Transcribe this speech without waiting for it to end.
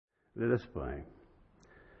Let us pray.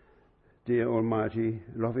 Dear Almighty,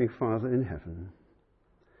 loving Father in heaven,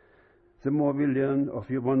 the more we learn of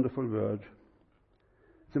your wonderful word,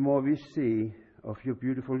 the more we see of your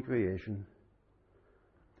beautiful creation,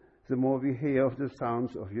 the more we hear of the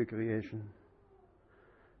sounds of your creation,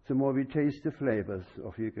 the more we taste the flavors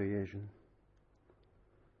of your creation,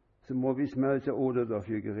 the more we smell the odors of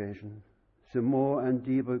your creation, the more and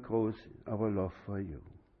deeper grows our love for you.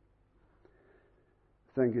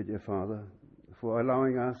 Thank you, dear Father, for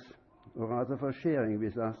allowing us, or rather for sharing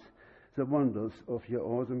with us, the wonders of your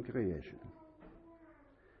awesome creation.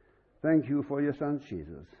 Thank you for your Son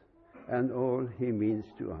Jesus and all he means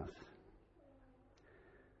to us.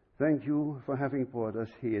 Thank you for having brought us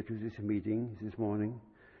here to this meeting this morning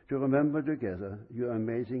to remember together your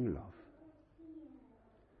amazing love.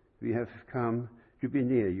 We have come to be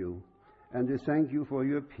near you and to thank you for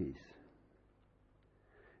your peace.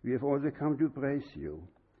 We have also come to praise you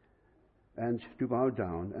and to bow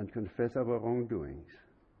down and confess our wrongdoings.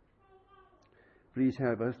 Please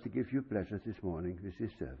help us to give you pleasure this morning with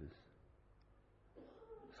this service.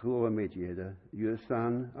 Through our mediator, your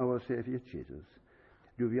Son, our Savior Jesus,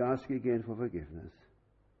 do we ask again for forgiveness.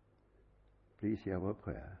 Please hear our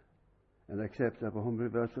prayer and accept our humble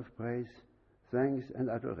words of praise, thanks and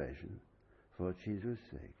adoration for Jesus'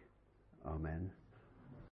 sake. Amen.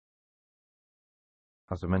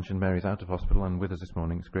 As I mentioned, Mary's out of hospital and with us this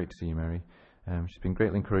morning. It's great to see you, Mary. She's been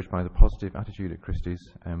greatly encouraged by the positive attitude at Christie's,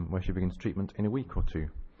 where she begins treatment in a week or two.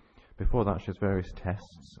 Before that, she has various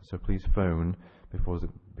tests, so please phone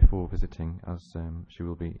before visiting, as she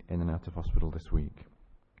will be in and out of hospital this week.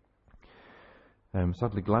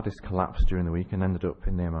 Sadly, Gladys collapsed during the week and ended up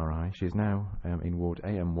in the MRI. She is now in Ward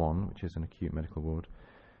AM1, which is an acute medical ward.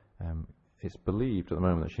 It's believed at the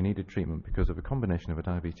moment that she needed treatment because of a combination of her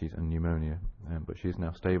diabetes and pneumonia, but she is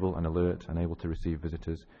now stable and alert and able to receive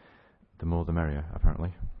visitors. The more the merrier,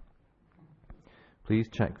 apparently. Please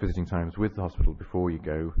check visiting times with the hospital before you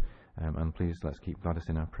go, and please let's keep Gladys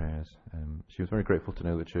in our prayers. She was very grateful to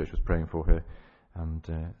know the church was praying for her and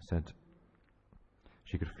said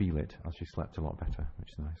she could feel it as she slept a lot better, which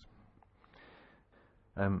is nice.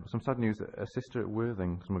 Some sad news. A sister at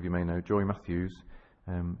Worthing, some of you may know, Joy Matthews,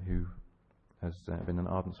 who has been an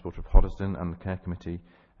ardent supporter of Hoddesdon and the care committee.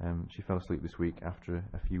 She fell asleep this week after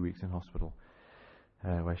a few weeks in hospital,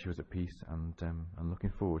 where she was at peace and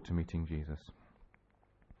looking forward to meeting Jesus.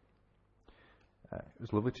 It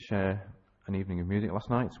was lovely to share an evening of music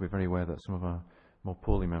last night. So we're very aware that some of our more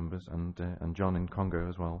poorly members and John in Congo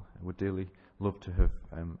as well would dearly love to have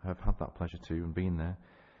had that pleasure too and been there.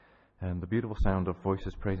 The beautiful sound of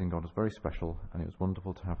voices praising God was very special, and it was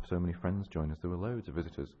wonderful to have so many friends join us. There were loads of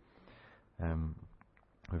visitors.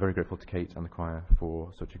 We're very grateful to Kate and the choir for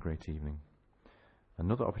such a great evening.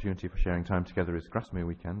 Another opportunity for sharing time together is Grasmere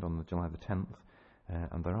weekend on July the 10th,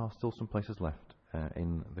 and there are still some places left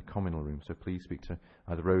in the communal room, so please speak to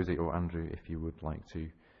either Rosie or Andrew if you would like to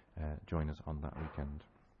join us on that weekend.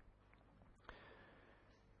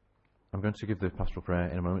 I'm going to give the pastoral prayer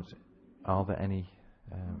in a moment. Are there any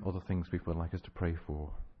other things people would like us to pray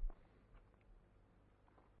for?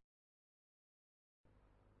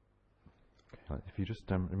 Okay, if you just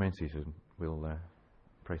remain seated, we'll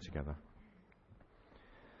pray together.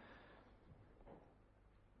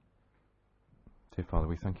 Dear Father,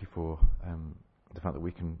 we thank you for the fact that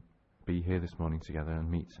we can be here this morning together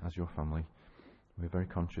and meet as your family. We're very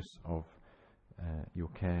conscious of your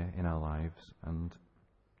care in our lives, and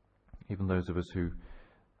even those of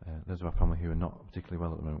our family who are not particularly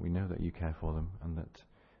well at the moment, we know that you care for them and that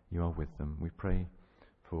you are with them. We pray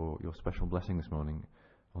for your special blessing this morning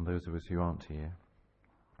on those of us who aren't here.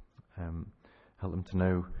 Help them to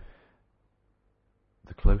know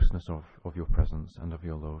the closeness of your presence and of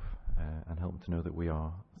your love, and help them to know that we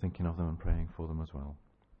are thinking of them and praying for them as well.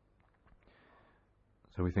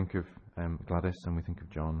 So we think of Gladys, and we think of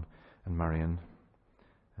John and Marion.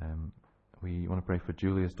 We want to pray for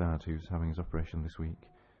Julia's dad, who's having his operation this week,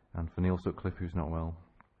 and for Neil Sutcliffe, who's not well,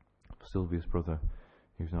 for Sylvia's brother,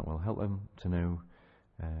 who's not well. Help them to know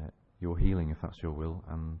your healing, if that's your will,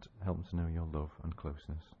 and help them to know your love and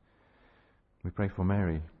closeness. We pray for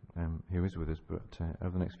Mary, who is with us, but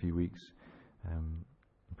over the next few weeks,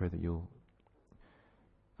 we pray that you'll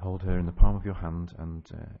hold her in the palm of your hand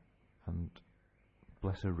and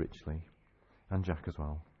bless her richly, and Jack as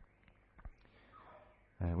well.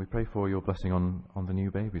 We pray for your blessing on the new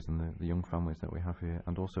babies and the young families that we have here,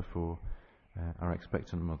 and also for our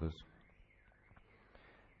expectant mothers.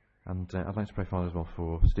 And I'd like to pray, Father, as well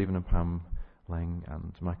for Stephen and Pam Lang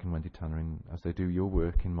and Mike and Wendy Tanner as they do your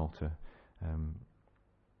work in Malta,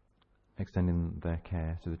 extending their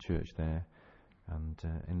care to the church there and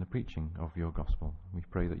in the preaching of your gospel. We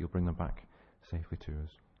pray that you'll bring them back safely to us.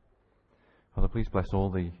 Father, please bless all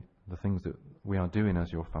the things that we are doing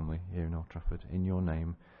as your family here in Old Trafford. In your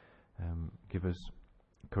name, give us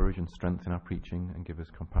courage and strength in our preaching, and give us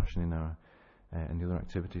compassion in our in the other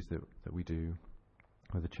activities that we do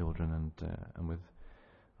with the children and with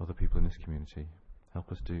other people in this community. Help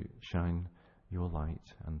us to shine your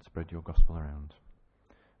light and spread your gospel around.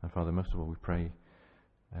 And Father, most of all, we pray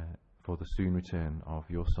for the soon return of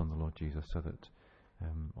your Son, the Lord Jesus, so that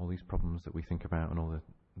all these problems that we think about and all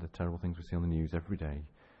the terrible things we see on the news every day,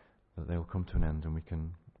 that they will come to an end and we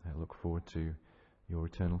can look forward to your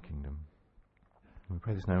eternal kingdom. And we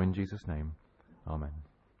pray this now in Jesus' name. Amen.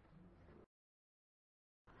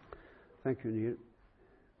 Thank you, Neil.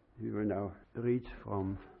 We will now read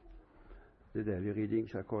from the daily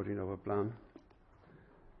readings according to our plan.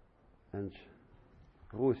 And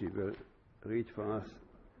Rosie will read for us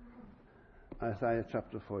Isaiah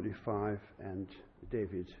chapter 45 and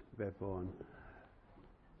David Webborn,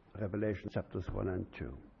 Revelation chapters 1 and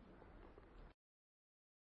 2.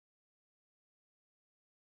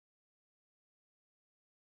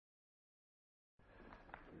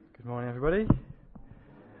 Good morning, everybody.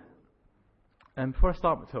 Before I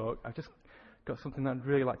start my talk, I've just got something that I'd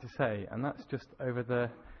really like to say, and that's just over the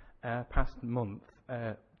past month,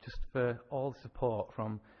 just for all the support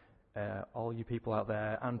from all you people out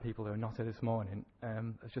there and people who are not here this morning.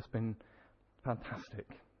 It's just been fantastic.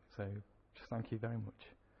 So just thank you very much.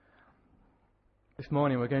 This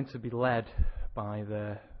morning we're going to be led by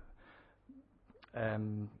the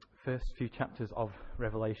first few chapters of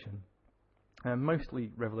Revelation. Mostly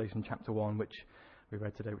Revelation chapter 1, which we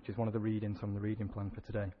read today, which is one of the readings from the reading plan for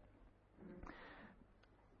today.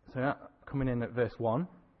 So coming in at verse 1,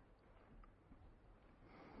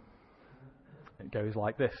 it goes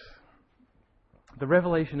like this. The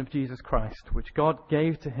revelation of Jesus Christ, which God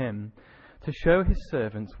gave to him to show his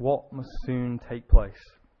servants what must soon take place.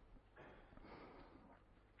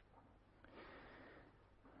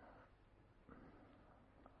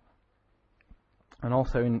 And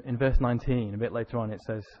also in verse 19, a bit later on, it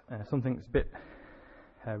says something that's a bit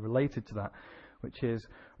related to that, which is,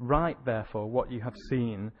 write therefore what you have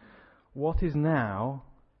seen, what is now,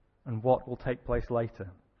 and what will take place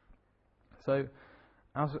later. So,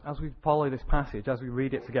 as we follow this passage, as we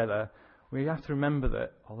read it together, we have to remember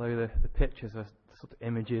that although the pictures are sort of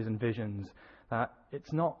images and visions, that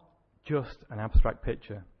it's not just an abstract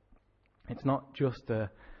picture. It's not just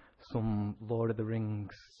some Lord of the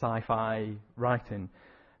Rings sci-fi writing.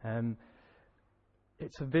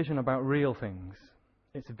 It's a vision about real things.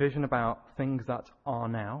 It's a vision about things that are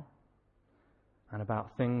now and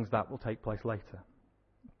about things that will take place later.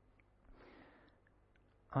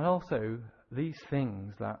 And also, these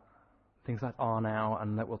things that are now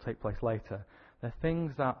and that will take place later, they're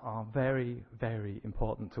things that are very, very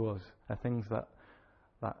important to us. They're things that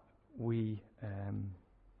we're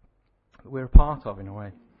a part of in a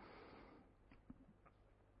way.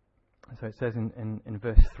 So it says in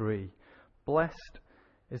verse 3, blessed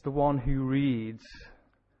is the one who reads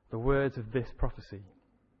the words of this prophecy,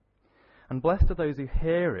 and blessed are those who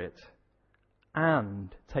hear it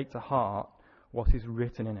and take to heart what is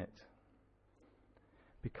written in it,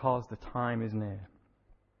 because the time is near.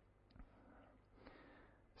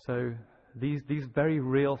 So these very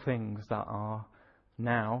real things that are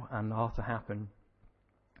now and are to happen,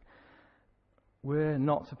 we're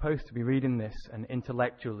not supposed to be reading this and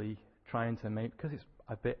intellectually trying to make, because it's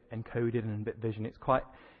a bit encoded and a bit vision, it's quite,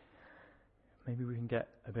 maybe we can get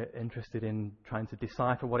a bit interested in trying to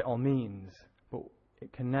decipher what it all means, but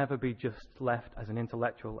it can never be just left as an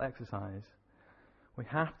intellectual exercise. We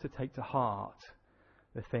have to take to heart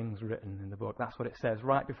the things written in the book. That's what it says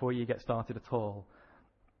right before you get started at all.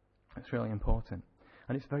 It's really important.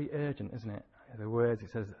 And it's very urgent, isn't it? The words, it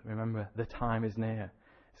says, remember, the time is near.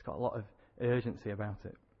 It's got a lot of urgency about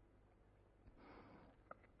it.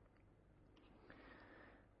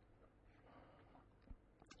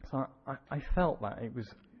 So I felt that it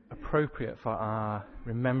was appropriate for our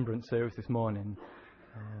remembrance service this morning,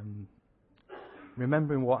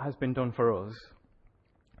 remembering what has been done for us,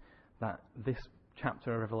 that this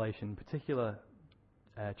chapter of Revelation, in particular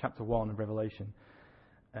chapter 1 of Revelation,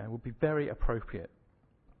 would be very appropriate.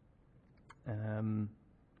 We're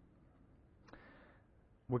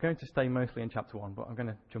going to stay mostly in chapter 1, but I'm going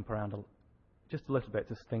to jump around just a little bit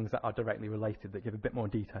to things that are directly related, that give a bit more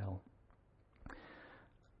detail.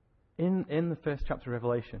 In the first chapter of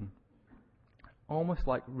Revelation, almost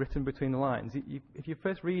like written between the lines, if you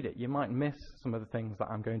first read it, you might miss some of the things that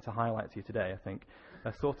I'm going to highlight to you today, I think.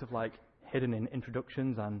 They're sort of like hidden in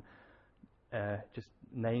introductions and just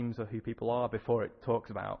names of who people are before it talks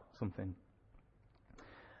about something.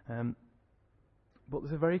 But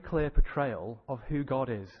there's a very clear portrayal of who God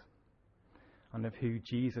is and of who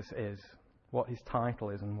Jesus is, what his title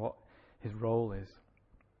is and what his role is.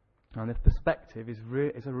 And the perspective is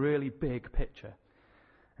a really big picture.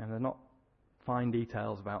 And they're not fine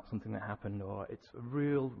details about something that happened, or it's a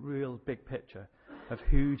real big picture of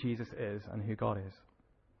who Jesus is and who God is.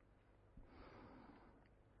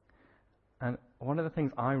 And one of the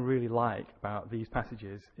things I really like about these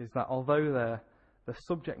passages is that although the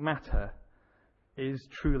subject matter is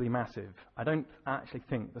truly massive, I don't actually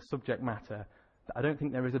think I don't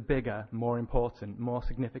think there is a bigger, more important, more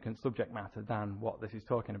significant subject matter than what this is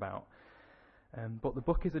talking about. But the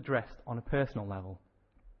book is addressed on a personal level.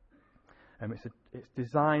 It's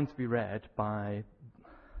designed to be read by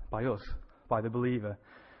us, by the believer,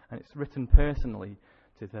 and it's written personally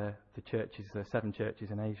to the churches, the 7 churches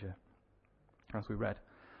in Asia, as we read.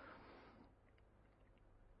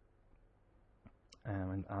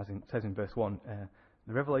 And as it says in verse 1,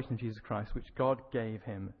 the revelation of Jesus Christ, which God gave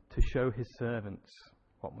him to show his servants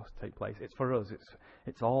what must take place. It's for us.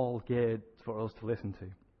 It's all geared for us to listen to.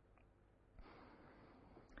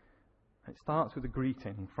 It starts with a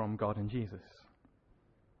greeting from God and Jesus.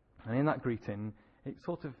 And in that greeting, it's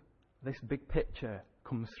sort of this big picture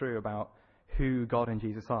comes through about who God and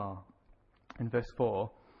Jesus are. In verse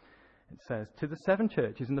 4, it says, "To the 7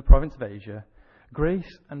 churches in the province of Asia,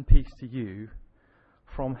 grace and peace to you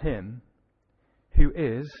from him who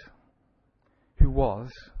is, who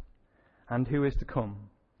was, and who is to come,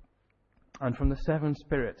 and from the 7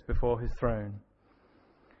 spirits before his throne,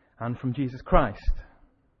 and from Jesus Christ,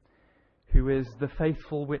 who is the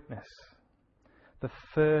faithful witness, the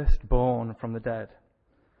firstborn from the dead,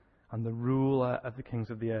 and the ruler of the kings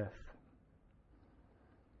of the earth.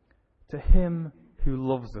 To him who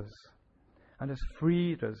loves us and has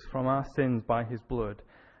freed us from our sins by his blood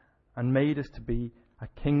and made us to be a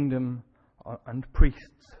kingdom and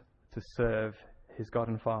priests to serve his God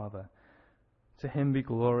and Father. To him be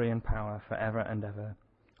glory and power forever and ever.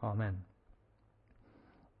 Amen."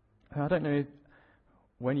 I don't know,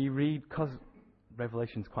 when you read, because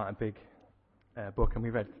Revelation's quite a big book, and we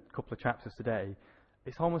read a couple of chapters today,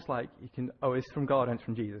 it's almost like you can, it's from God and it's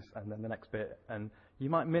from Jesus, and then the next bit, and you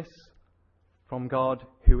might miss from God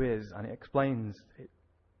who is, and it explains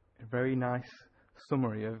a very nice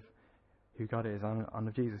summary of who God is and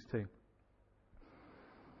of Jesus too.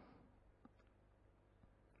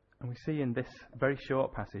 And we see in this very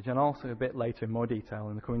short passage, and also a bit later in more detail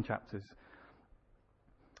in the coming chapters,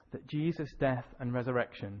 that Jesus' death and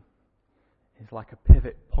resurrection is like a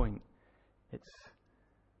pivot point. It's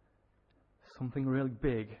something really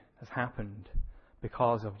big has happened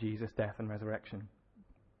because of Jesus' death and resurrection.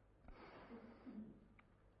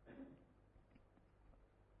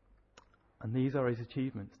 And these are his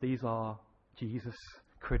achievements. These are Jesus'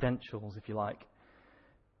 credentials, if you like.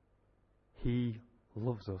 He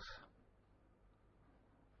loves us.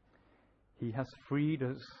 He has freed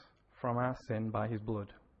us from our sin by his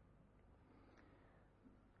blood.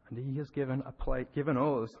 And he has given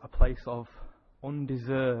us a place of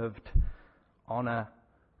undeserved honour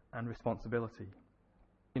and responsibility.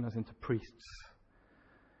 Making us into priests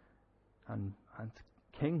and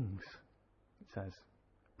kings, it says.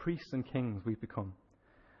 Priests and kings we've become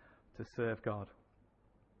to serve God.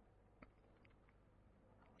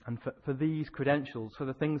 And for these credentials, for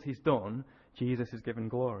the things he's done, Jesus is given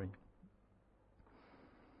glory.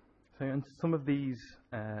 So, and some of these,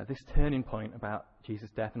 this turning point about Jesus'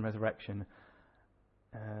 death and resurrection,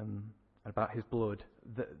 about his blood,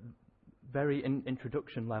 the very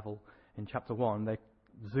introduction level in chapter 1, they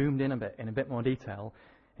zoomed in a bit more detail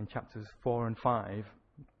in chapters 4 and 5,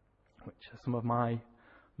 which are some of my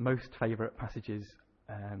most favourite passages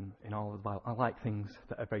in all of the Bible. I like things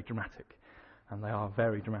that are very dramatic, and they are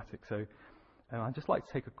very dramatic. So I'd just like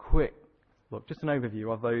to take a quick look, just an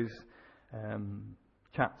overview of those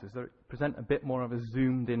chapters that present a bit more of a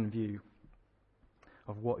zoomed-in view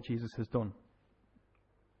of what Jesus has done.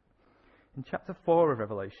 In chapter 4 of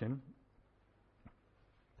Revelation,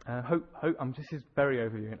 this is very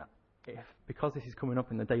overview, and because this is coming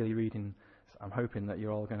up in the daily reading, I'm hoping that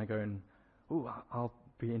you're all going to go and, I'll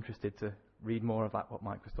be interested to read more of that, what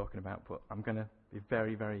Mike was talking about, but I'm going to be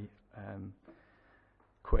very, very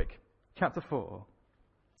quick. Chapter 4,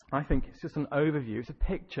 I think it's just an overview. It's a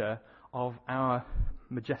picture of our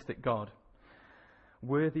majestic God,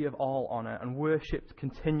 worthy of all honour and worshipped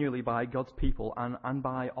continually by God's people and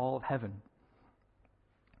by all of heaven.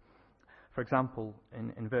 For example,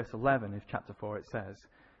 in verse 11 of chapter 4 it says,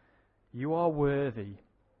 "You are worthy,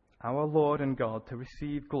 our Lord and God, to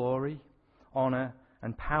receive glory, honor,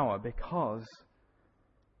 and power because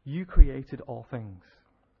you created all things.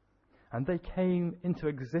 And they came into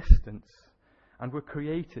existence and were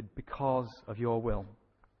created because of your will.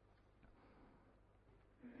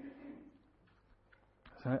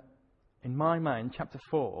 So, in my mind, chapter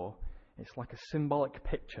 4, it's like a symbolic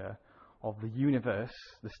picture of the universe,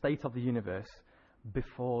 the state of the universe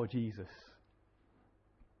before Jesus.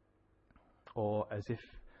 Or as if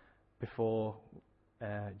before,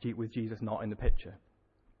 with Jesus not in the picture.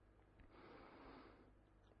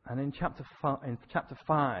 And in chapter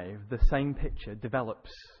 5, the same picture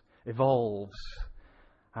develops, evolves,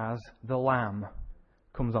 as the Lamb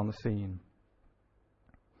comes on the scene.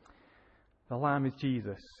 The Lamb is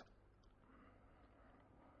Jesus.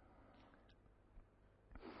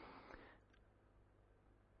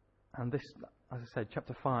 And this, as I said,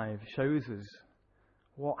 chapter 5 shows us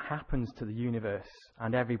what happens to the universe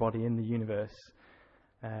and everybody in the universe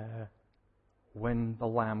when the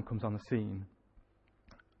Lamb comes on the scene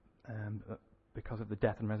because of the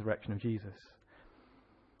death and resurrection of Jesus.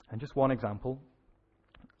 And just one example,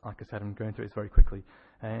 like I said, I'm going through this very quickly.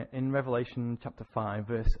 In Revelation chapter 5,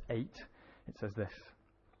 verse 8, it says this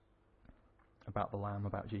about the Lamb,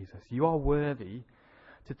 about Jesus. You are worthy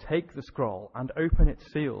to take the scroll and open its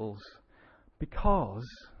seals because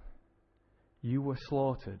you were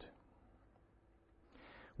slaughtered.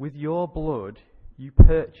 With your blood you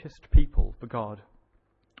purchased people for God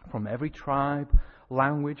from every tribe,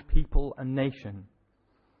 language, people, and nation.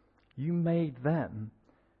 You made them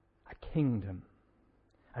a kingdom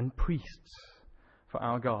and priests for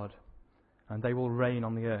our God, and they will reign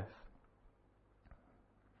on the earth.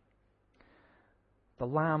 The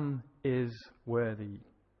Lamb is worthy.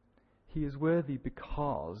 He is worthy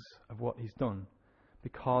because of what he's done,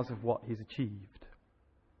 because of what he's achieved.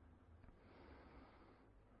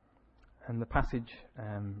 And the passage,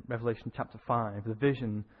 Revelation chapter 5, the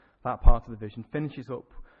vision, that part of the vision, finishes up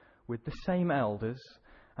with the same elders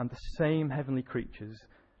and the same heavenly creatures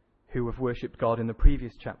who have worshipped God in the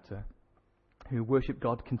previous chapter, who worship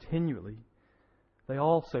God continually. They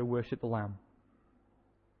also worship the Lamb.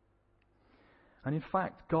 And in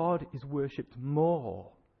fact, God is worshipped more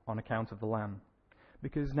on account of the Lamb,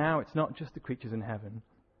 because now it's not just the creatures in heaven,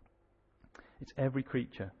 it's every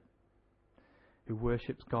creature who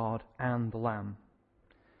worships God and the Lamb.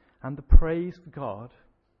 And the praise for God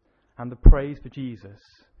and the praise for Jesus,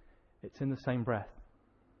 it's in the same breath.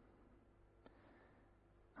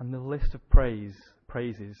 And the list of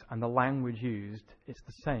praises and the language used, it's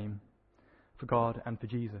the same for God and for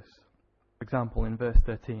Jesus. For example, in verse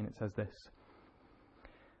 13 it says this: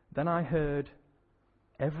 Then I heard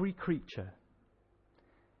every creature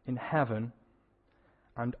in heaven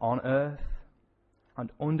and on earth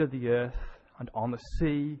and under the earth and on the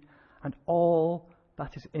sea and all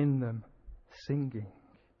that is in them singing.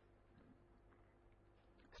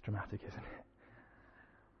 It's dramatic, isn't it?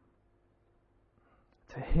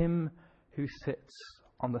 To him who sits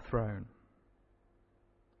on the throne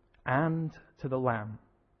and to the Lamb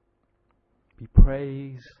be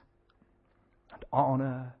praise and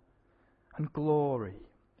honour and glory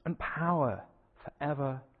and power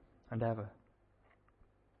forever and ever.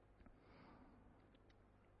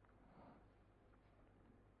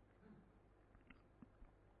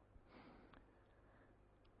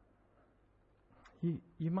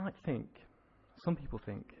 You might think, some people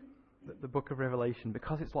think, that the book of Revelation,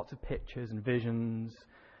 because it's lots of pictures and visions,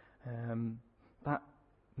 that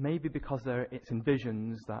maybe because it's in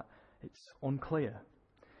visions that it's unclear,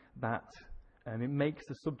 that it makes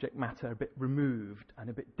the subject matter a bit removed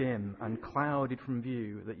and a bit dim and clouded from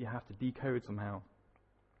view, that you have to decode somehow.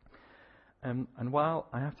 And while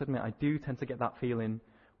I have to admit, I do tend to get that feeling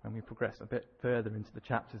when we progress a bit further into the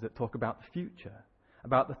chapters that talk about the future,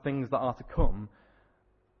 about the things that are to come,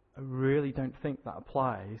 I really don't think that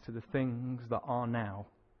applies to the things that are now.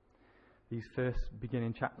 These first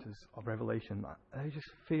beginning chapters of Revelation, they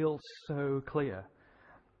just feel so clear.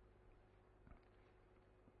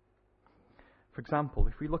 For example,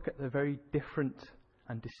 if we look at the very different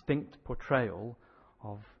and distinct portrayal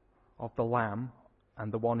of the Lamb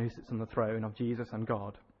and the one who sits on the throne, of Jesus and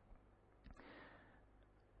God,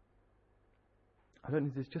 I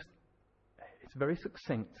don't know, it's very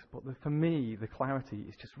succinct, but for me, the clarity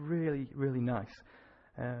is just really, really nice.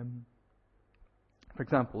 For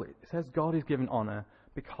example, it says God is given honour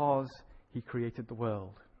because he created the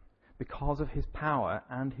world, because of his power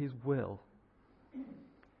and his will.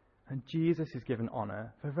 And Jesus is given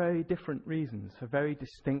honour for very different reasons, for very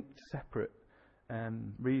distinct, separate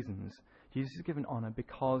reasons. Jesus is given honour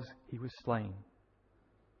because he was slain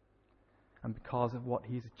and because of what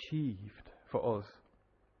he's achieved for us.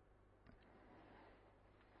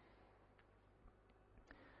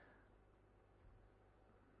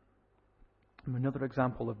 And another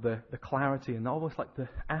example of the clarity and almost like the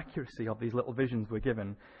accuracy of these little visions we're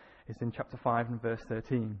given is in chapter 5 and verse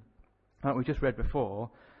 13. Like we just read before,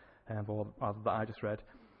 or rather that I just read.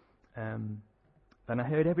 Then I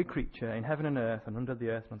heard every creature in heaven and earth and under the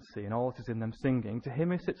earth and on the sea and all that is in them singing, to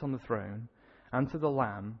him who sits on the throne and to the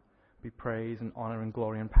Lamb be praise and honour and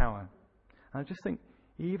glory and power. And I just think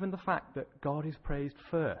even the fact that God is praised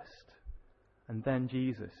first and then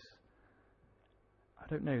Jesus, I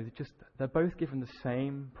don't know, they're both given the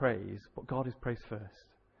same praise, but God is praised first.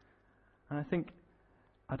 And I think,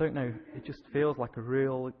 I don't know, it just feels like a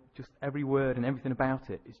real, just every word and everything about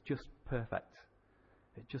it is just perfect.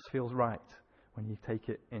 It just feels right when you take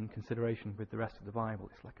it in consideration with the rest of the Bible.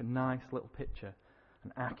 It's like a nice little picture,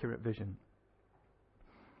 an accurate vision.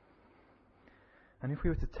 And if we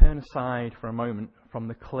were to turn aside for a moment from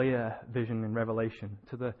the clear vision in Revelation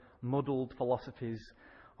to the muddled philosophies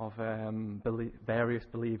of various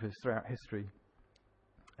believers throughout history,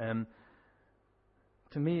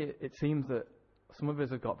 to me it seems that some of us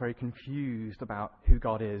have got very confused about who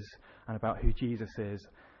God is and about who Jesus is,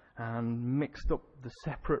 and mixed up the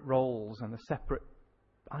separate roles and the separate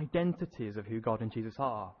identities of who God and Jesus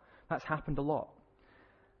are. That's happened a lot.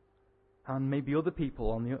 And maybe other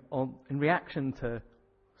people, in reaction to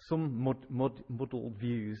some muddled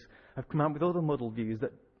views, have come out with other muddled views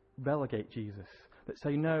that relegate Jesus, that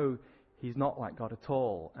say, no, he's not like God at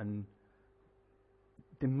all, and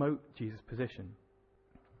demote Jesus' position.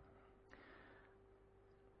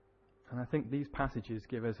 And I think these passages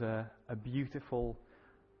give us a beautiful,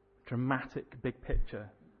 dramatic, big picture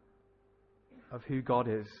of who God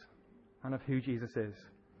is and of who Jesus is.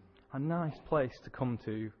 A nice place to come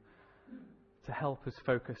to help us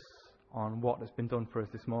focus on what has been done for us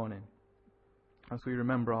this morning as we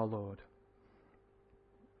remember our Lord.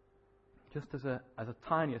 Just as a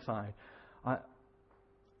tiny aside,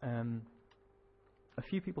 a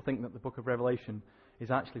few people think that the book of Revelation is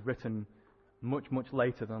actually written much, much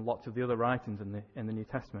later than lots of the other writings in the New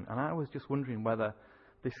Testament. And I was just wondering whether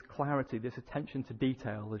this clarity, this attention to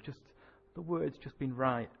detail, the words just been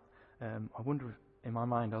right. I wonder, in my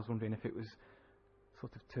mind, I was wondering if it was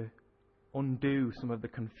sort of to undo some of the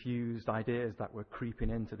confused ideas that were creeping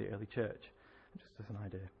into the early church. Just as an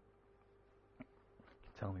idea. You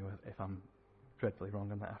can tell me if I'm dreadfully wrong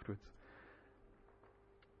on that afterwards.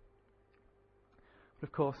 But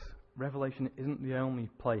of course, Revelation isn't the only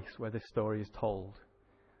place where this story is told.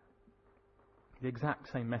 The exact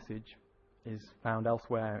same message is found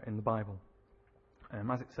elsewhere in the Bible.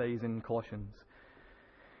 As it says in Colossians,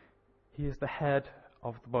 he is the head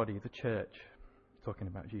of the body, the church, talking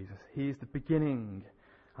about Jesus. He is the beginning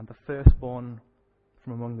and the firstborn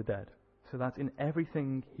from among the dead, so that in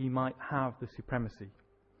everything he might have the supremacy.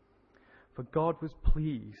 For God was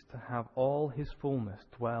pleased to have all his fullness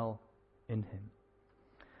dwell in him,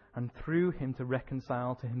 and through him to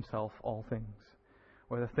reconcile to himself all things,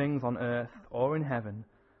 whether things on earth or in heaven,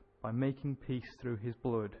 by making peace through his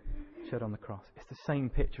blood shed on the cross. It's the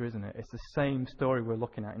same picture, isn't it? It's the same story we're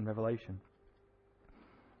looking at in Revelation.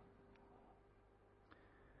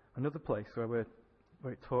 Another place where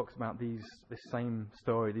it talks about this same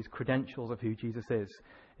story, these credentials of who Jesus is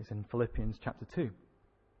in Philippians chapter 2.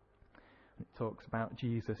 It talks about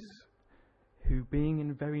Jesus, who being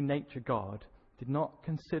in very nature God, did not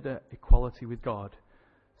consider equality with God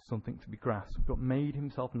something to be grasped, but made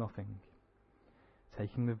himself nothing,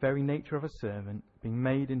 taking the very nature of a servant, being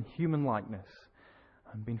made in human likeness,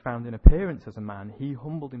 and being found in appearance as a man, he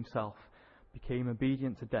humbled himself, became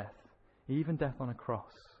obedient to death, even death on a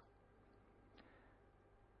cross.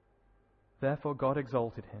 Therefore God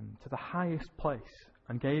exalted him to the highest place,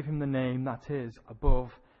 and gave him the name that is above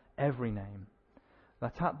every name,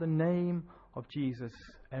 that at the name of Jesus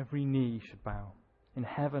every knee should bow, in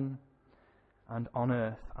heaven and on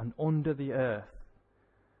earth and under the earth,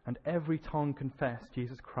 and every tongue confess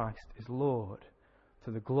Jesus Christ is Lord,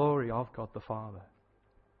 to the glory of God the Father.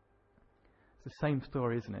 It's the same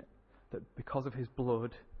story, isn't it? That because of his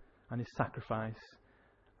blood and his sacrifice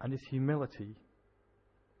and his humility,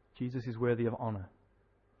 Jesus is worthy of honour.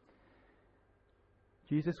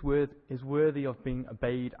 Jesus is worthy of being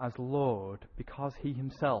obeyed as Lord because he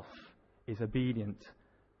himself is obedient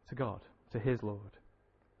to God, to his Lord.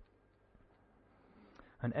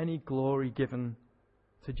 And any glory given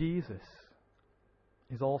to Jesus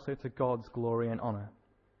is also to God's glory and honour.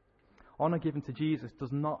 Honour given to Jesus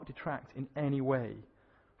does not detract in any way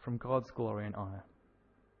from God's glory and honour.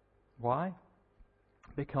 Why?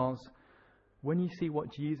 Because when you see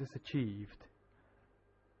what Jesus achieved,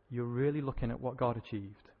 you're really looking at what God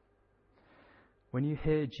achieved. When you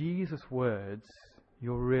hear Jesus' words,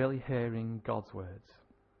 you're really hearing God's words.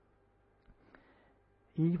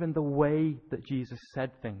 Even the way that Jesus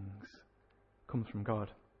said things comes from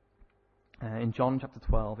God. In John chapter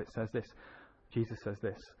 12, it says this. Jesus says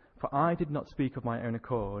this, "For I did not speak of my own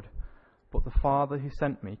accord, but the Father who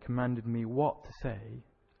sent me commanded me what to say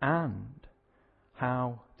and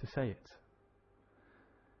how to say it."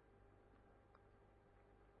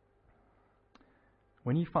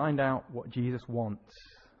 When you find out what Jesus wants,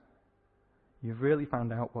 you've really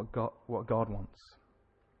found out what God wants.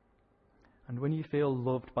 And when you feel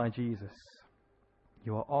loved by Jesus,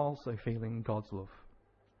 you are also feeling God's love.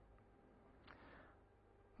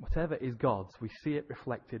 Whatever is God's, we see it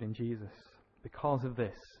reflected in Jesus. Because of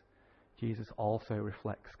this, Jesus also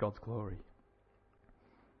reflects God's glory.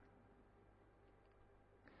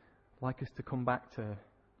 I'd like us to come back to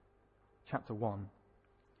chapter 1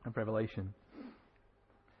 of Revelation.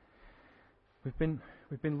 We've been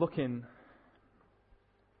looking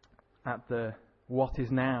at the what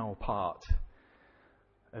is now part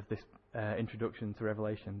of this introduction to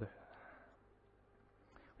Revelation.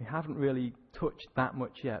 We haven't really touched that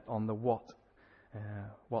much yet on the what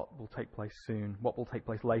will take place soon, what will take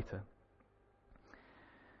place later.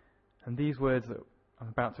 And these words that I'm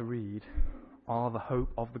about to read are the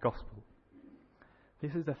hope of the gospel.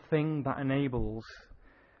 This is the thing that enables,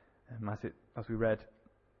 as we read,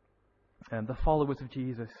 the followers of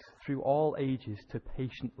Jesus through all ages to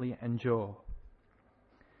patiently endure.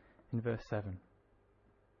 In verse 7,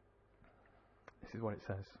 this is what it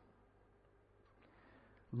says.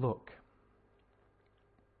 "Look,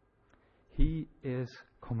 he is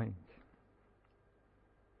coming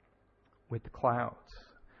with the clouds,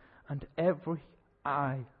 and every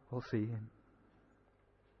eye will see him,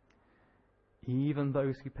 even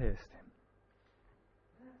those who pierced him.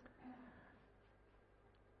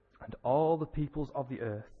 And all the peoples of the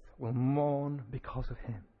earth will mourn because of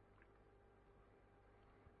him.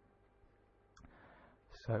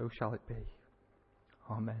 So shall it be.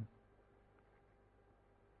 Amen."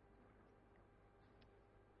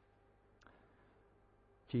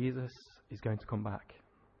 Jesus is going to come back.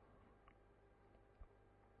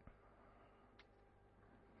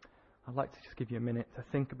 I'd like to just give you a minute to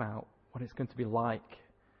think about what it's going to be like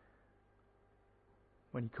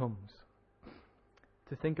when he comes.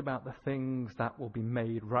 To think about the things that will be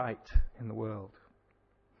made right in the world.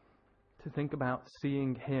 To think about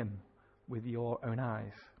seeing him with your own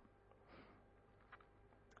eyes.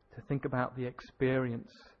 To think about the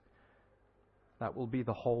experience that will be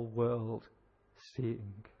the whole world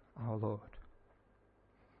seeing our Lord.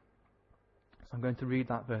 So I'm going to read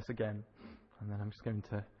that verse again, and then I'm just going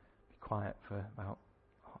to be quiet for about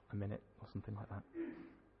a minute or something like that.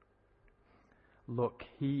 "Look,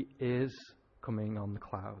 he is coming on the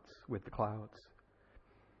clouds, with the clouds,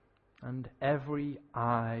 and every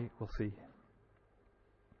eye will see him,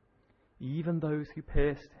 even those who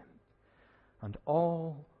pierced him, and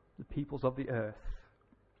all the peoples of the earth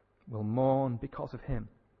will mourn because of him.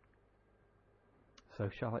 So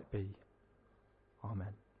shall it be.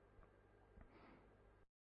 Amen."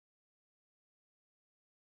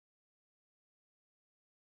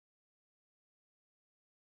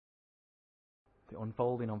 The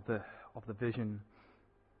unfolding of the vision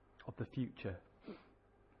of the future.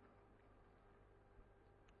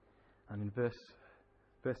 And in verse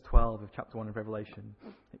 12 of chapter 1 of Revelation,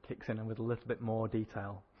 it kicks in with a little bit more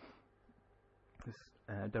detail. This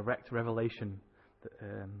direct revelation that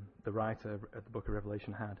the writer of the book of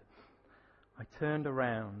Revelation had. "I turned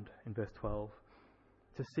around," in verse 12,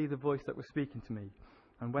 "to see the voice that was speaking to me.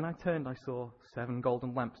 And when I turned, I saw 7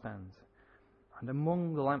 golden lampstands. And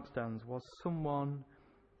among the lampstands was someone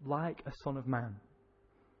like a son of man,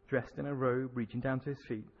 dressed in a robe reaching down to his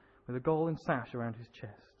feet, with a golden sash around his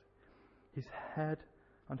chest. His head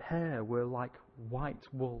and hair were like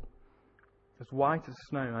white wool, as white as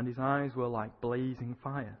snow, and his eyes were like blazing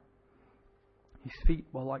fire. His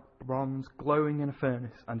feet were like bronze glowing in a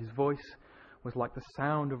furnace, and his voice was like the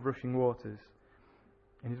sound of rushing waters.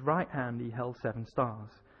 In his right hand he held 7 stars,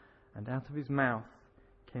 and out of his mouth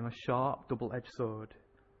came a sharp double-edged sword.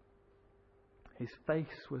 His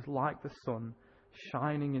face was like the sun,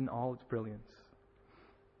 shining in all its brilliance.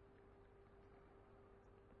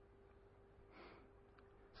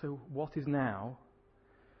 So what is now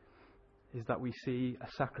is that we see a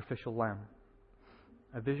sacrificial lamb,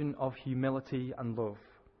 a vision of humility and love,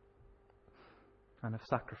 and of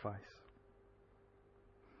sacrifice.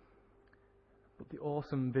 But the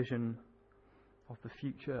awesome vision of the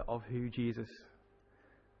future of who Jesus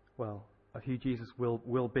will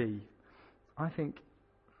be, I think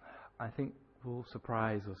will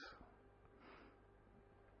surprise us.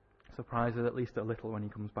 Surprise us at least a little when he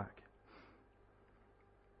comes back.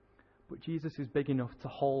 But Jesus is big enough to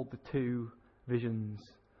hold the two visions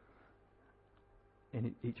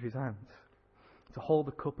in each of his hands. To hold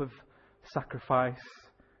the cup of sacrifice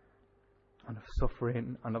and of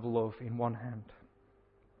suffering and of love in one hand.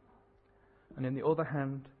 And in the other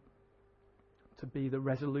hand, to be the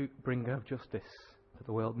resolute bringer of justice that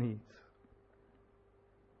the world needs.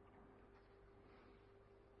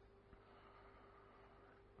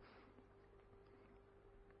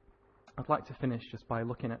 I'd like to finish just by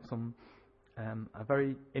looking at a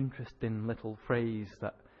very interesting little phrase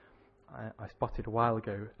that I spotted a while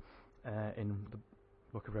ago in the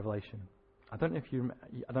book of Revelation. I don't know if you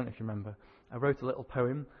remember. I wrote a little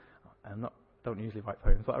poem. Don't usually write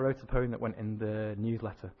poems, but I wrote a poem that went in the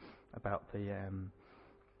newsletter about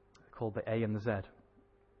called the A and the Z.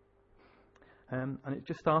 And it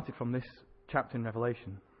just started from this chapter in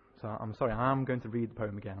Revelation. So I'm sorry, I'm going to read the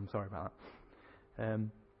poem again. I'm sorry about that.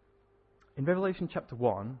 In Revelation chapter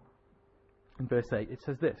 1, in verse 8, it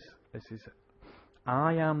says this. This is,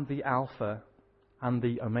 I am the Alpha and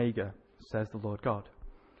the Omega, says the Lord God,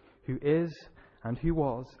 who is and who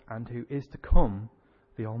was and who is to come,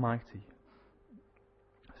 the Almighty.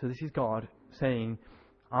 So this is God saying,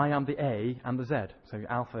 I am the A and the Z. So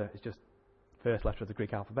Alpha is just the first letter of the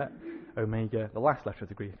Greek alphabet. Omega, the last letter of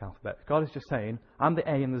the Greek alphabet. God is just saying, I'm the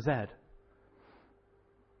A and the Z.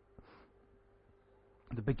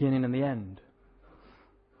 The beginning and the end.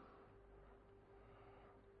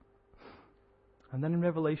 And then in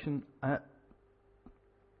Revelation,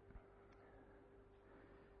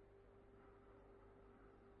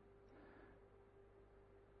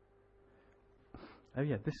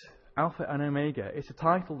 this Alpha and Omega, it's a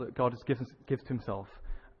title that God gives to himself.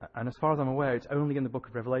 And as far as I'm aware, it's only in the book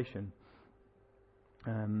of Revelation.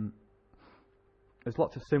 There's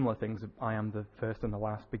lots of similar things. I am the first and the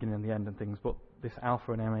last, beginning and the end and things, but this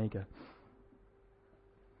Alpha and Omega.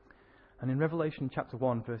 And in Revelation chapter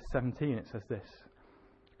 1, verse 17, it says this.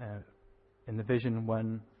 In the vision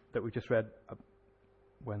that we just read,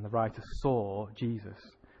 when the writer saw Jesus.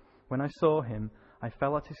 When I saw him, I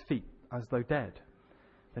fell at his feet as though dead.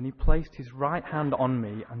 Then he placed his right hand on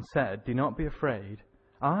me and said, do not be afraid.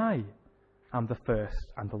 I am the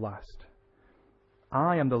first and the last.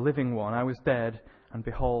 I am the living one. I was dead, and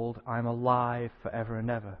behold, I am alive forever and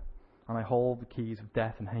ever. And I hold the keys of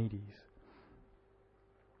death and Hades.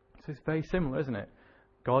 So it's very similar, isn't it?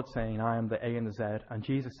 God saying, I am the A and the Z, and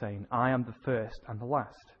Jesus saying, I am the first and the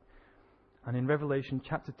last. And in Revelation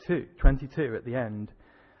chapter 22, at the end,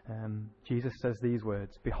 Jesus says these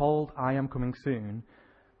words, behold, I am coming soon.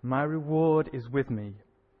 My reward is with me,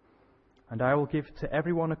 and I will give to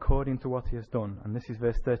everyone according to what he has done. And this is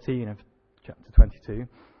verse 13 of chapter 22.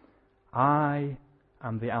 I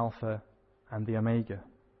am the Alpha and the Omega,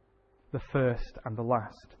 the first and the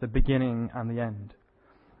last, the beginning and the end.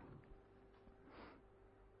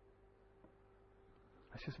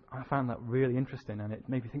 I found that really interesting, and it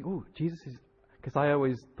made me think, oh, Jesus is... Because I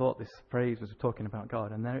always thought this phrase was talking about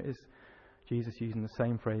God, and there it is, Jesus using the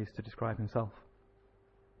same phrase to describe himself.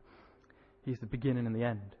 He's the beginning and the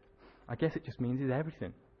end. I guess it just means he's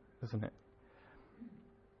everything, doesn't it?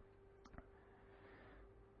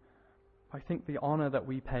 I think the honour that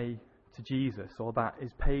we pay to Jesus, or that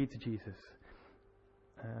is paid to Jesus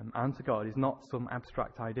and to God, is not some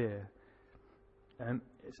abstract idea.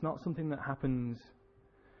 It's not something that happens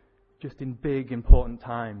just in big, important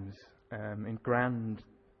times, in grand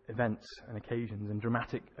events and occasions, and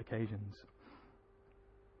dramatic occasions.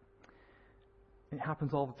 It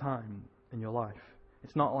happens all the time in your life.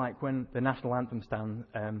 It's not like when the national anthem sounds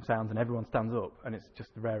and everyone stands up, and it's just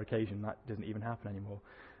a rare occasion. That doesn't even happen anymore.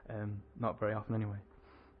 Not very often anyway.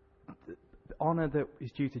 The honour that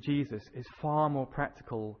is due to Jesus is far more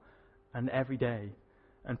practical and everyday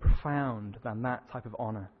and profound than that type of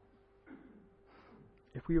honour.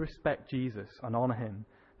 If we respect Jesus and honour him,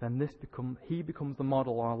 then he becomes the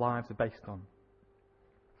model our lives are based on.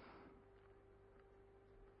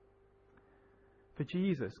 For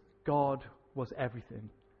Jesus, God was everything.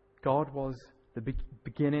 God was the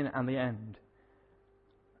beginning and the end,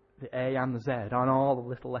 the A and the Z, and all the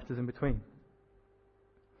little letters in between.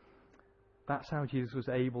 That's how Jesus was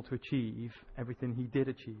able to achieve everything he did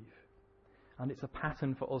achieve. And it's a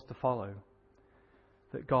pattern for us to follow.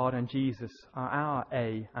 That God and Jesus are our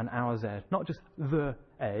A and our Z. Not just the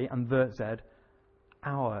A and the Z,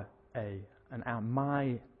 our A and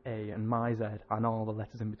my A and my Z, and all the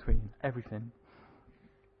letters in between. Everything.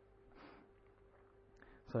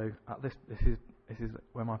 So this is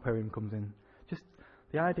where my poem comes in. Just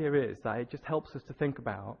the idea is that it just helps us to think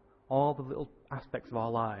about all the little aspects of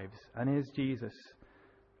our lives, and is Jesus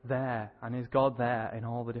there, and is God there in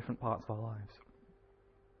all the different parts of our lives?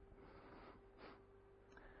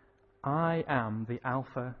 I am the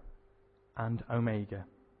Alpha and Omega,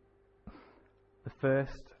 the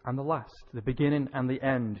first and the last, the beginning and the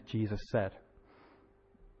end, Jesus said.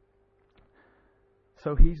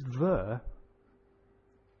 So he's there.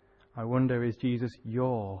 I wonder, is Jesus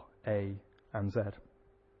your A and Z?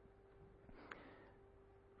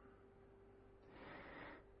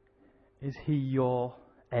 Is he your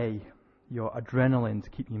A, your adrenaline to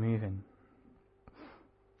keep you moving?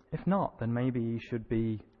 If not, then maybe he should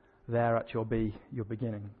be there at your B, your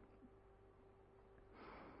beginning.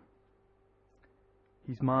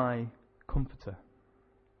 He's my comforter.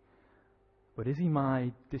 But is he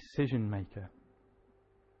my decision maker?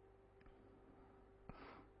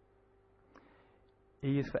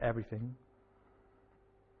 E is for everything.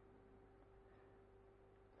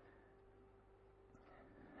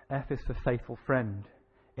 F is for faithful friend,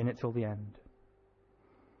 in it till the end.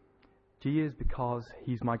 G is because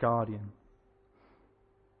he's my guardian.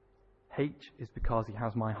 H is because he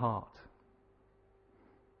has my heart.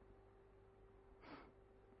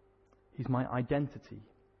 He's my identity,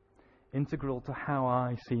 integral to how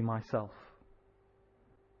I see myself.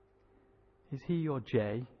 Is he your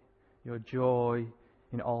J, your joy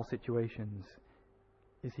in all situations?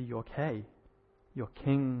 Is he your K, your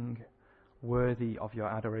king, worthy of your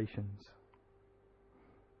adorations?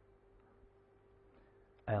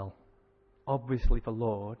 L, obviously for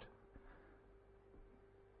Lord,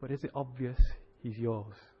 but is it obvious he's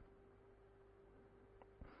yours?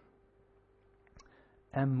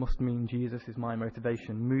 M must mean Jesus is my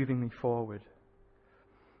motivation, moving me forward.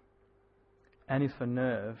 N is for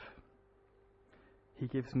nerve. He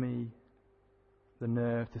gives me the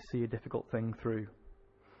nerve to see a difficult thing through.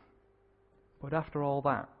 But after all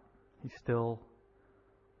that, he's still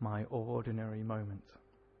my ordinary moment.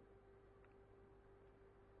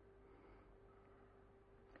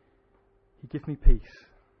 He gives me peace.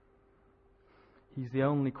 He's the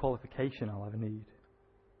only qualification I'll ever need.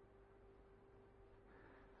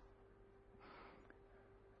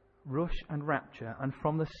 Rush and rapture, and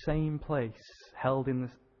from the same place, held in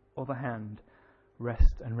the other hand,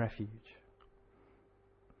 rest and refuge.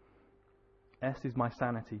 S is my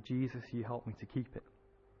sanity. Jesus, you help me to keep it.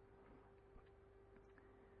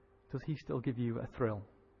 Does he still give you a thrill?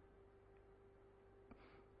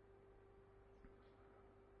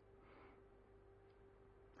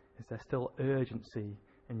 Is there still urgency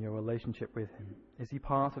in your relationship with him? Is he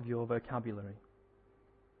part of your vocabulary?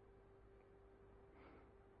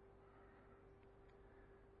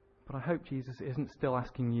 But I hope Jesus isn't still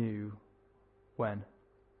asking you when.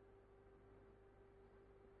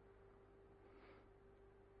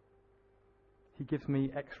 He gives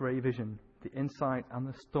me X-ray vision, the insight and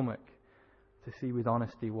the stomach to see with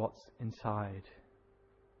honesty what's inside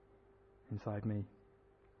me.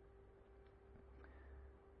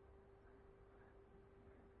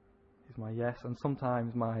 He's my yes and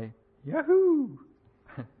sometimes my Yahoo!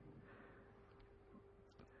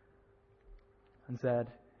 And Z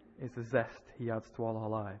is the zest he adds to all our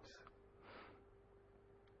lives.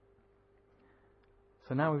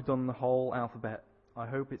 So now we've done the whole alphabet. I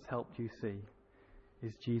hope it's helped you see.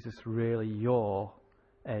 Is Jesus really your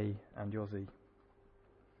A and your Z?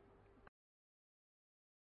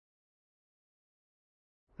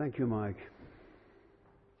 Thank you, Mike.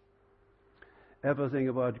 Everything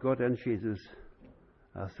about God and Jesus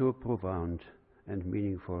are so profound and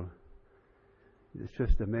meaningful. It's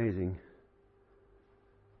just amazing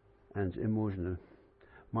and emotional.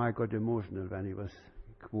 Mike got emotional when he was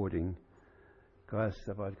quoting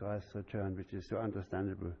about Christ's return, which is so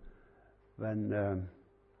understandable. When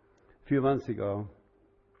a few months ago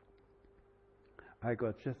I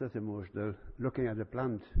got just as emotional looking at a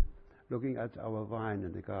plant, looking at our vine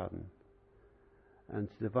in the garden. And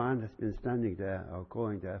the vine has been standing there or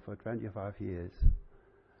growing there for 25 years.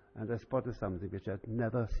 And I spotted something which I'd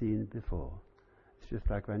never seen before. It's just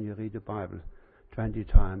like when you read the Bible 20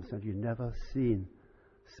 times and you never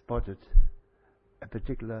spotted a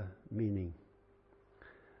particular meaning.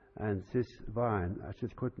 And this vine, I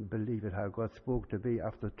just couldn't believe it, how God spoke to me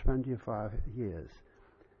after 25 years.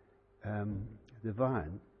 The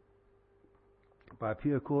vine, by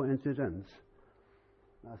pure coincidence,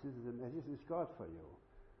 now this is God for you.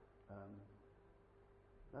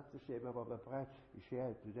 That's the shape of our bread we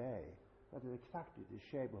share today. That is exactly the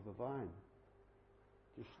shape of a vine.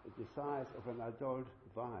 The size of an adult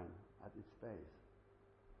vine at its base.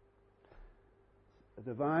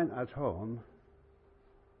 The vine at home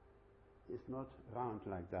is not round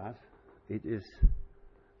like that. It is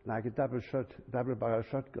like a double barrel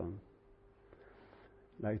shotgun,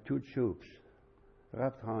 like two tubes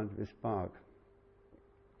wrapped around with bark.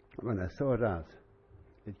 When I saw that,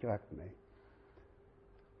 It cracked me.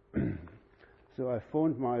 So I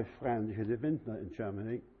phoned my friend, who's a vintner in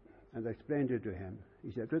Germany, and explained it to him.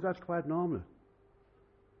 He said, well, that's quite normal.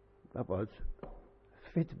 About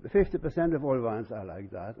 50% of all wines are like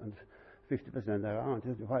that, and 50% aren't.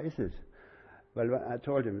 Why is it? Well, I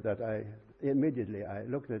told him that I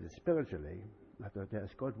looked at it spiritually. I thought,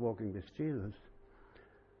 there's God walking with Jesus.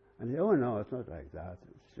 And he said, oh no, it's not like that.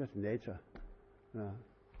 It's just nature. No.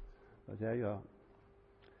 But there you are.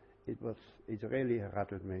 It really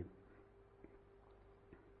rattled me.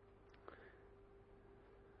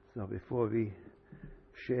 So before we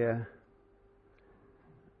share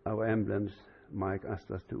our emblems, Mike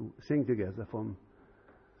asked us to sing together from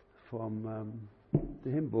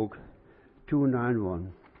the hymn book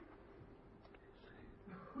 291.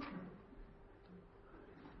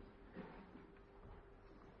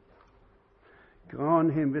 Crown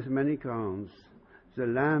him with many crowns, the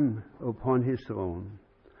Lamb upon his throne.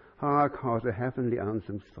 Hark how the heavenly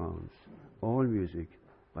anthem sounds, all music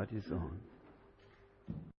but his own.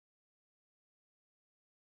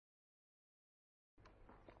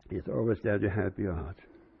 He's always there to help you out.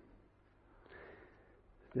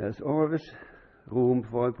 There's always room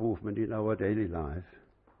for improvement in our daily life.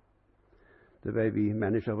 The way we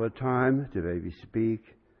manage our time, the way we speak,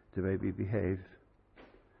 the way we behave.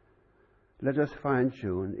 Let us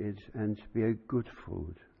fine-tune it and bear good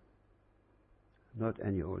fruit. Not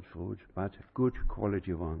any old fruit, but good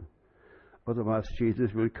quality one. Otherwise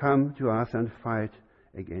Jesus will come to us and fight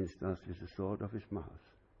against us with the sword of his mouth.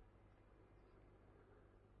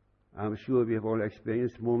 I'm sure we have all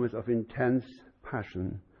experienced moments of intense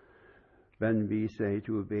passion when we say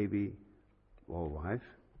to a baby or wife,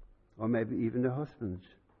 or maybe even a husband,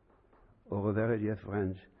 or a very dear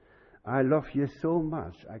friend, I love you so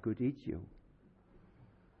much I could eat you,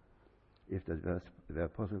 if that were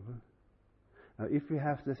possible. Now, if we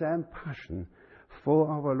have the same passion for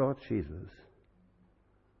our Lord Jesus,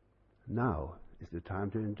 now is the time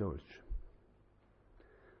to indulge.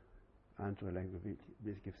 Andrew,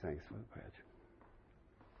 please give thanks for the prayer.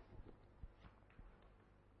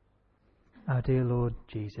 Our dear Lord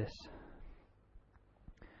Jesus,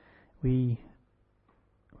 we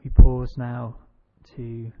pause now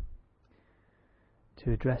to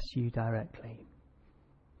address you directly.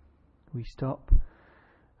 We stop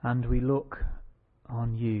and we look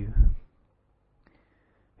on you,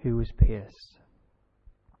 who was pierced.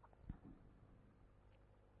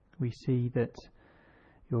 We see that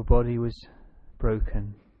your body was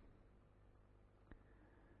broken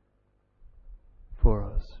for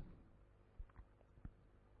us.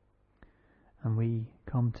 And we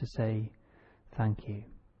come to say thank you.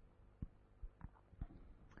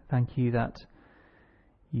 Thank you that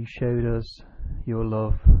you showed us your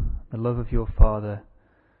love, the love of your Father,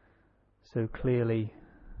 so clearly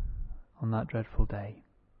on that dreadful day.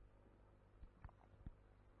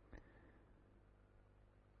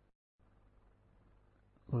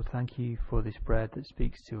 Lord, thank you for this bread that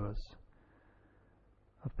speaks to us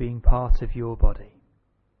of being part of your body,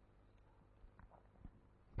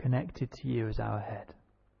 connected to you as our head.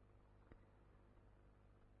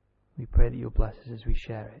 We pray that you'll bless us as we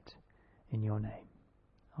share it in your name.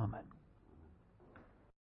 Amen.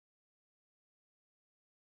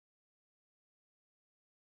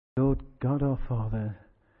 Lord God our Father,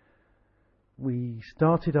 we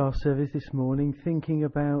started our service this morning thinking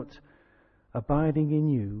about abiding in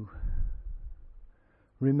you,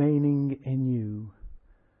 remaining in you.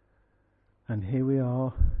 And here we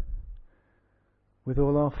are with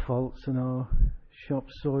all our faults and our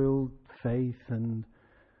shop-soiled faith and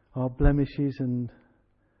our blemishes and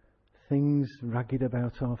things ragged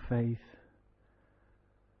about our faith.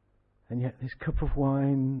 And yet this cup of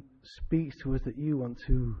wine speaks to us that you want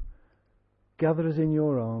to gather us in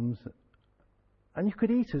your arms. And you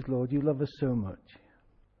could eat us, Lord. You love us so much.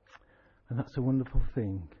 And that's a wonderful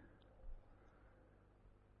thing.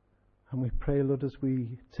 And we pray, Lord, as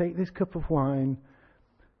we take this cup of wine,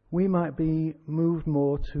 we might be moved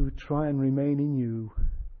more to try and remain in you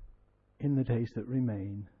in the days that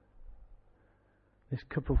remain. This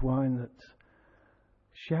cup of wine that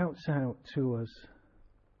shouts out to us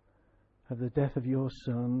of the death of your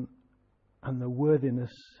Son and the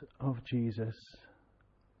worthiness of Jesus,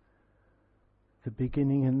 the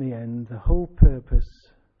beginning and the end, the whole purpose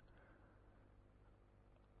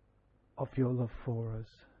of your love for us,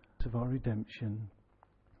 of our redemption.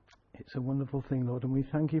 It's a wonderful thing, Lord, and we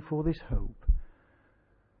thank you for this hope.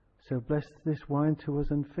 So bless this wine to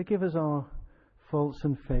us and forgive us our faults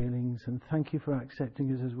and failings, and thank you for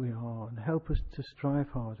accepting us as we are, and help us to strive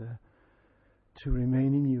harder to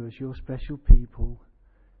remain in you as your special people,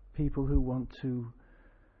 people who want to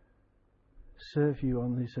serve you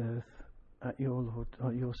on this earth at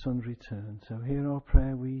your Son's return. So hear our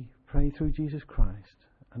prayer. We pray through Jesus Christ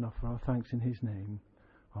and offer our thanks in his name.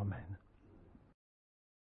 Amen.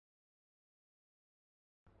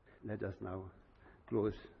 Let us now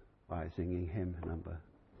close by singing hymn number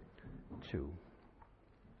 2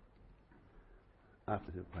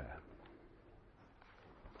 after the prayer.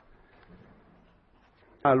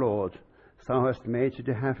 Our Lord, thou hast made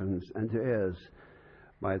the heavens and the earth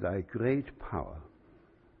by thy great power.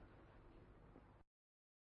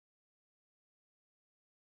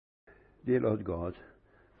 Dear Lord God,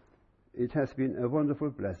 it has been a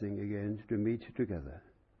wonderful blessing again to meet together,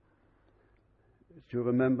 to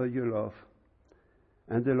remember your love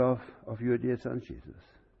and the love of your dear Son Jesus,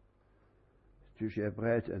 to share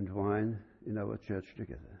bread and wine in our church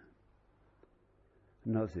together.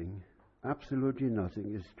 Nothing, absolutely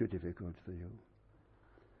nothing is too difficult for you.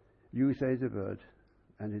 You say the word,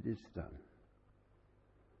 and it is done.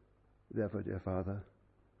 Therefore, dear Father,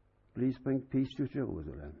 please bring peace to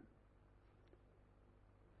Jerusalem,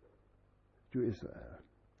 to Israel,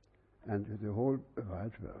 and to the whole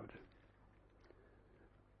wide world.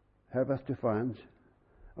 Help us to find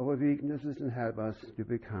our weaknesses and help us to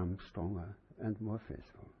become stronger and more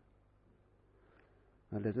faithful.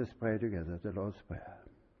 Now let us pray together the Lord's Prayer.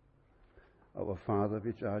 Our Father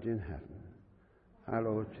which art in heaven,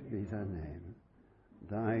 hallowed be thy name.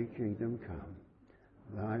 Thy kingdom come,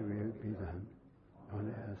 thy will be done,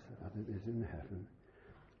 on earth as it is in heaven.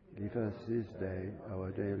 Give us this day our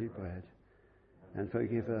daily bread, and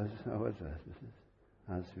forgive us our trespasses,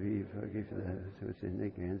 as we forgive those who sin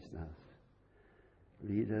against us.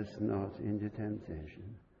 Lead us not into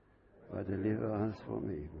temptation, but deliver us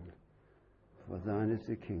from evil. For thine is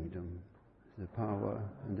the kingdom, the power,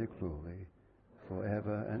 and the glory,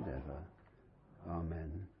 forever and ever. Amen.